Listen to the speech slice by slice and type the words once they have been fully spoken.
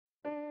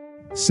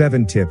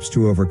7 Tips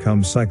to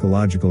Overcome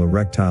Psychological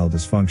Erectile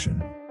Dysfunction.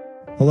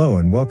 Hello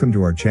and welcome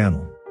to our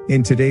channel.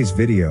 In today's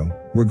video,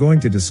 we're going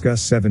to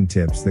discuss 7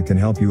 tips that can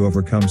help you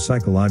overcome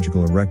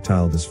psychological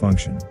erectile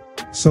dysfunction.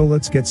 So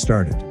let's get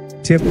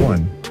started. Tip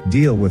 1.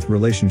 Deal with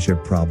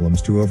relationship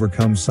problems to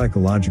overcome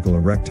psychological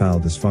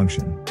erectile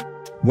dysfunction.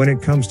 When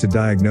it comes to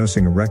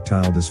diagnosing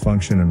erectile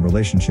dysfunction and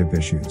relationship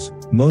issues,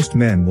 most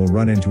men will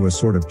run into a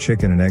sort of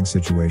chicken and egg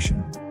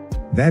situation.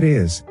 That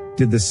is,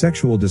 did the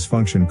sexual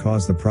dysfunction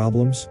cause the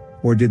problems,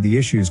 or did the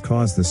issues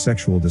cause the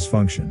sexual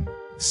dysfunction?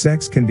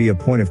 Sex can be a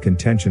point of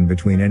contention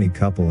between any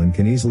couple and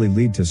can easily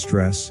lead to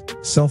stress,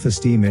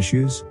 self-esteem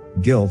issues,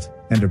 guilt,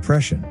 and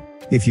depression.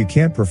 If you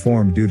can't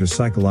perform due to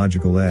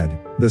psychological ed,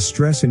 the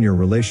stress in your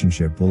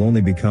relationship will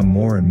only become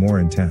more and more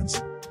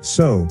intense.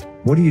 So,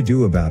 what do you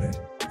do about it?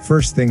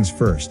 First things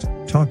first,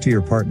 talk to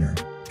your partner.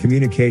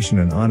 Communication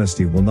and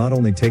honesty will not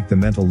only take the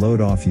mental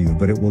load off you,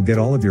 but it will get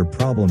all of your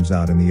problems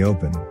out in the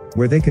open,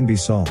 where they can be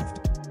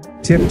solved.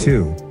 Tip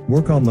 2.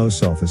 Work on low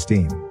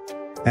self-esteem.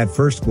 At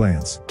first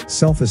glance,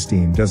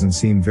 self-esteem doesn't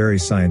seem very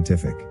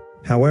scientific.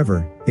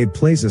 However, it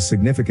plays a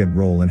significant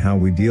role in how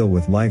we deal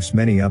with life's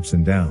many ups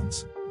and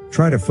downs.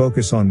 Try to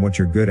focus on what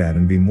you're good at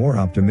and be more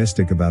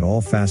optimistic about all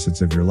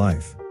facets of your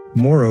life.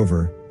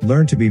 Moreover,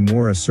 learn to be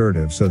more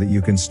assertive so that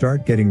you can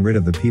start getting rid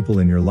of the people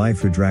in your life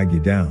who drag you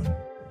down.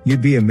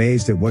 You'd be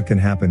amazed at what can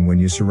happen when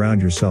you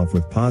surround yourself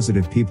with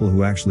positive people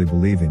who actually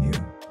believe in you.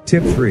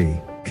 Tip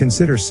 3.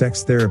 Consider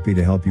sex therapy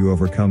to help you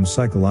overcome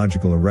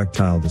psychological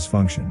erectile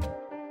dysfunction.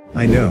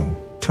 I know,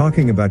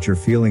 talking about your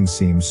feelings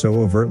seems so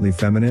overtly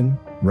feminine,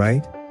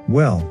 right?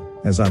 Well,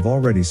 as I've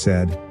already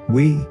said,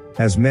 we,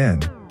 as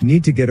men,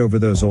 need to get over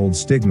those old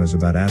stigmas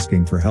about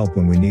asking for help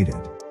when we need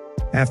it.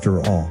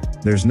 After all,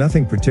 there's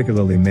nothing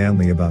particularly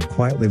manly about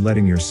quietly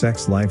letting your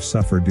sex life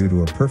suffer due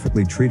to a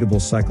perfectly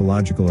treatable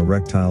psychological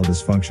erectile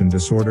dysfunction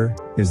disorder,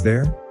 is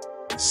there?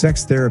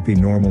 Sex therapy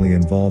normally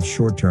involves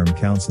short-term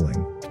counseling,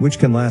 which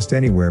can last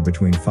anywhere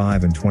between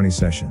 5 and 20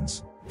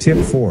 sessions. Tip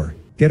 4.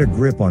 Get a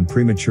grip on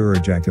premature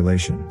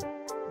ejaculation.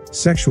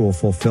 Sexual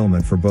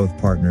fulfillment for both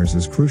partners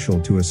is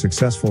crucial to a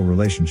successful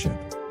relationship.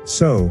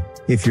 So,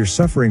 if you're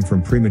suffering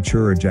from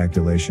premature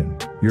ejaculation,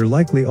 you're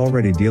likely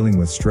already dealing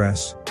with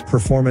stress,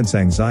 performance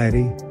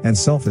anxiety, and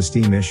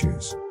self-esteem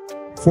issues.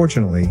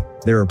 Fortunately,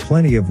 there are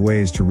plenty of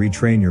ways to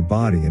retrain your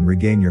body and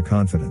regain your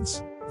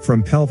confidence.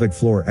 From pelvic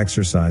floor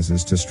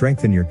exercises to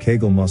strengthen your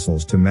Kegel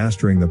muscles to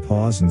mastering the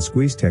pause and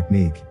squeeze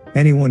technique,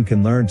 anyone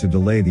can learn to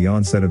delay the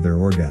onset of their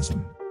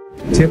orgasm.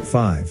 Tip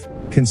 5.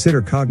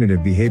 Consider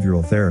cognitive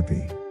behavioral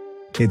therapy.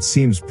 It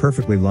seems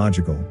perfectly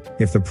logical.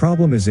 If the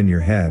problem is in your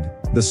head,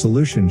 the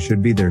solution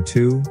should be there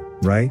too,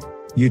 right?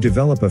 You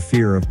develop a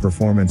fear of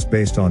performance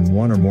based on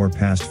one or more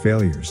past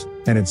failures,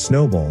 and it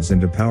snowballs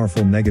into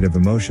powerful negative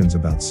emotions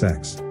about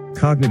sex.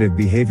 Cognitive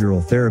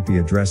behavioral therapy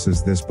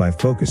addresses this by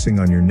focusing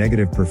on your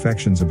negative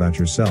perfections about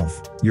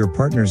yourself, your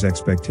partner's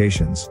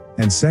expectations,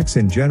 and sex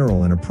in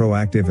general in a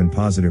proactive and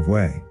positive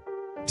way.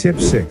 Tip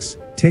 6.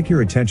 Take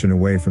your attention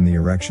away from the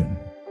erection.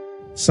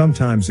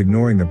 Sometimes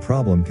ignoring the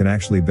problem can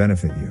actually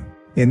benefit you.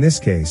 In this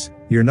case,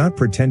 you're not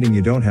pretending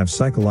you don't have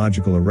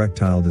psychological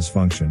erectile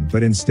dysfunction,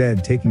 but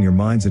instead taking your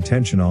mind's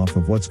attention off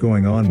of what's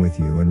going on with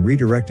you and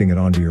redirecting it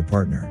onto your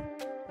partner.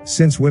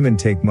 Since women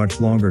take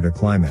much longer to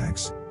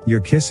climax, your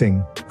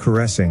kissing,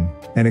 caressing,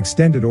 and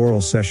extended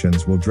oral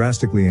sessions will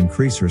drastically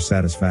increase her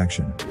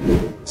satisfaction.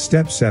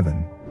 Step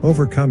 7.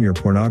 Overcome your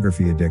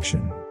pornography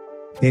addiction.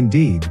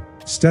 Indeed,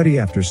 study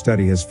after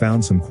study has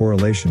found some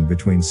correlation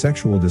between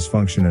sexual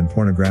dysfunction and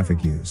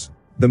pornographic use.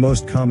 The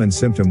most common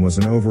symptom was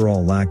an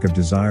overall lack of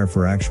desire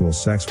for actual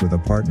sex with a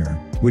partner,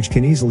 which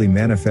can easily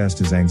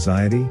manifest as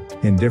anxiety,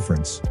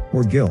 indifference,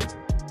 or guilt.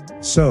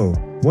 So,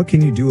 what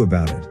can you do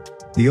about it?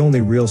 The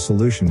only real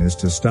solution is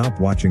to stop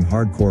watching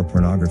hardcore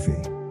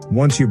pornography.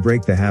 Once you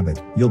break the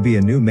habit, you'll be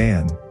a new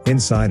man,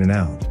 inside and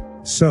out.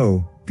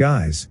 So,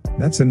 guys,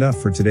 that's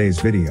enough for today's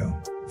video.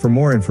 For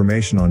more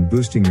information on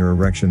boosting your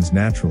erections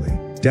naturally,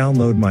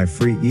 download my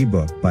free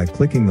ebook by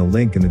clicking the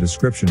link in the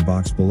description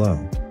box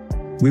below.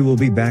 We will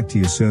be back to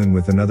you soon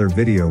with another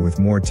video with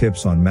more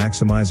tips on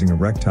maximizing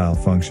erectile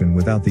function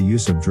without the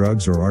use of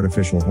drugs or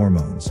artificial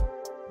hormones.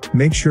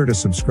 Make sure to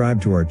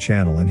subscribe to our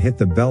channel and hit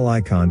the bell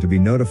icon to be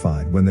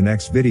notified when the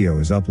next video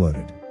is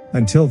uploaded.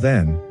 Until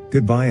then,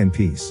 goodbye and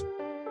peace.